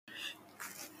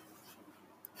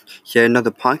Yet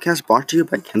another podcast brought to you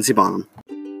by Kenzie Bonham.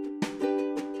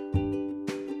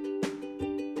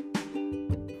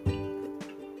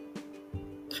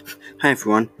 Hi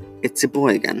everyone, it's your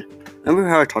boy again. Remember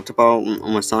how I talked about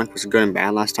when Sonic was good and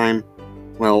bad last time?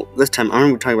 Well, this time I'm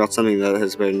going to be talking about something that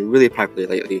has been really popular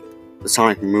lately, the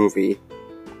Sonic movie.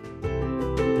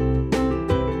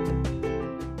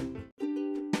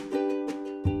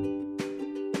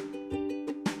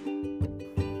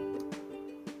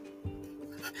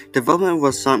 Development of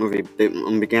the Sonic movie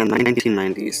began in the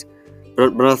 1990s,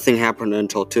 but nothing happened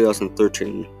until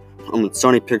 2013, when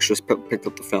Sony Pictures picked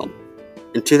up the film.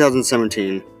 In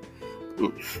 2017,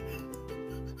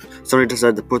 Sony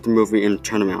decided to put the movie in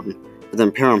turnaround, but then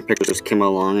Paramount Pictures came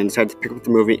along and decided to pick up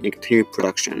the movie and continue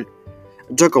production.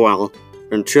 It took a while,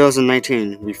 but in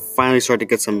 2019, we finally started to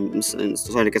get some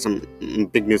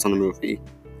big news on the movie.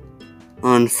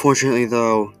 Unfortunately,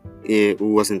 though, it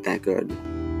wasn't that good.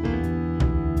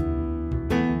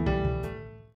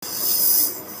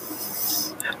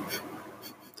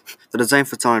 The design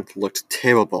for Sonic looked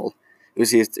terrible. It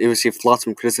received lots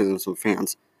of criticisms from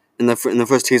fans. In the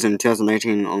first teaser in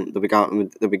 2019, that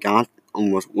we got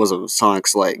was of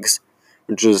Sonic's legs,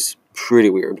 which is pretty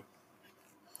weird.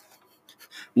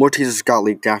 More teasers got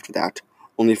leaked after that,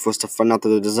 only for us to find out that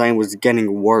the design was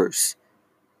getting worse.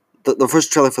 The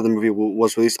first trailer for the movie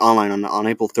was released online on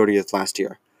April 30th last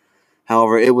year.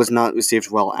 However, it was not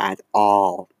received well at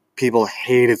all. People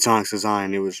hated Sonic's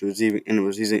design. It was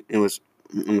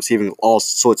receiving all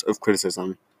sorts of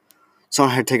criticism.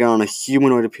 Sonic had taken on a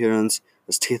humanoid appearance,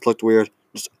 his teeth looked weird,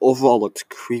 just overall looked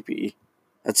creepy.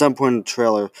 At some point in the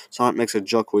trailer, Sonic makes a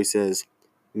joke where he says,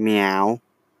 "Meow."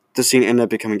 This scene ended up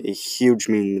becoming a huge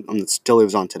meme that still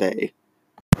lives on today.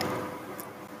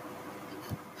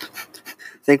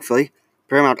 Thankfully,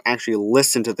 Paramount actually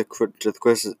listened to the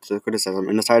criticism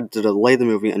and decided to delay the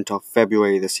movie until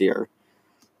February this year.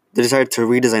 They decided to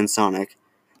redesign Sonic,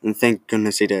 and thank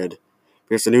goodness they did,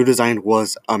 because the new design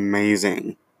was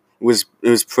amazing. It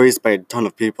was praised by a ton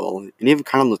of people, and even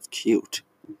kind of looked cute.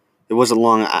 It wasn't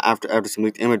long after some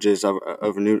leaked images of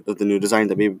the new design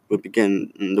that we would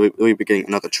begin getting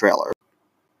another trailer.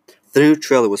 The new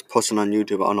trailer was posted on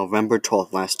YouTube on November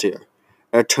 12th last year.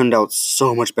 It turned out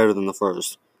so much better than the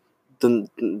first. The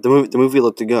movie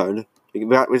looked good. We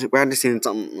got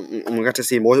to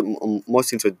see more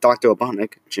scenes with Dr.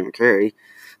 Robotnik, Jim Carrey,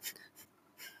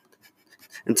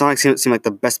 and Sonic seemed like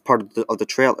the best part of the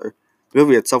trailer. The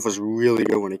movie itself was really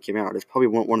good when it came out. It's probably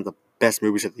one of the best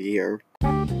movies of the year.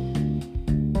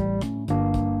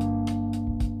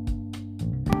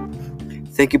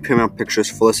 Thank you, Paramount Pictures,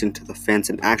 for listening to the fans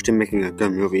and actually making a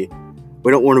good movie.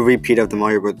 We don't want a repeat of the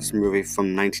Mario Bros. Movie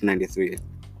from 1993.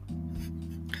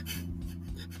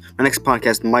 My next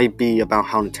podcast might be about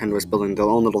how Nintendo is building their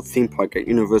own little theme park at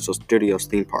Universal Studios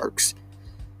theme parks.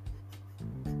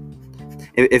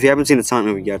 If you haven't seen the Sonic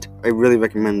movie yet, I really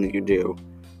recommend that you do.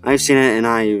 I've seen it, and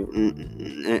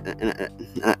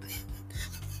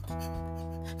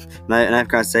I've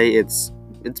got to say it's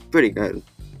pretty good.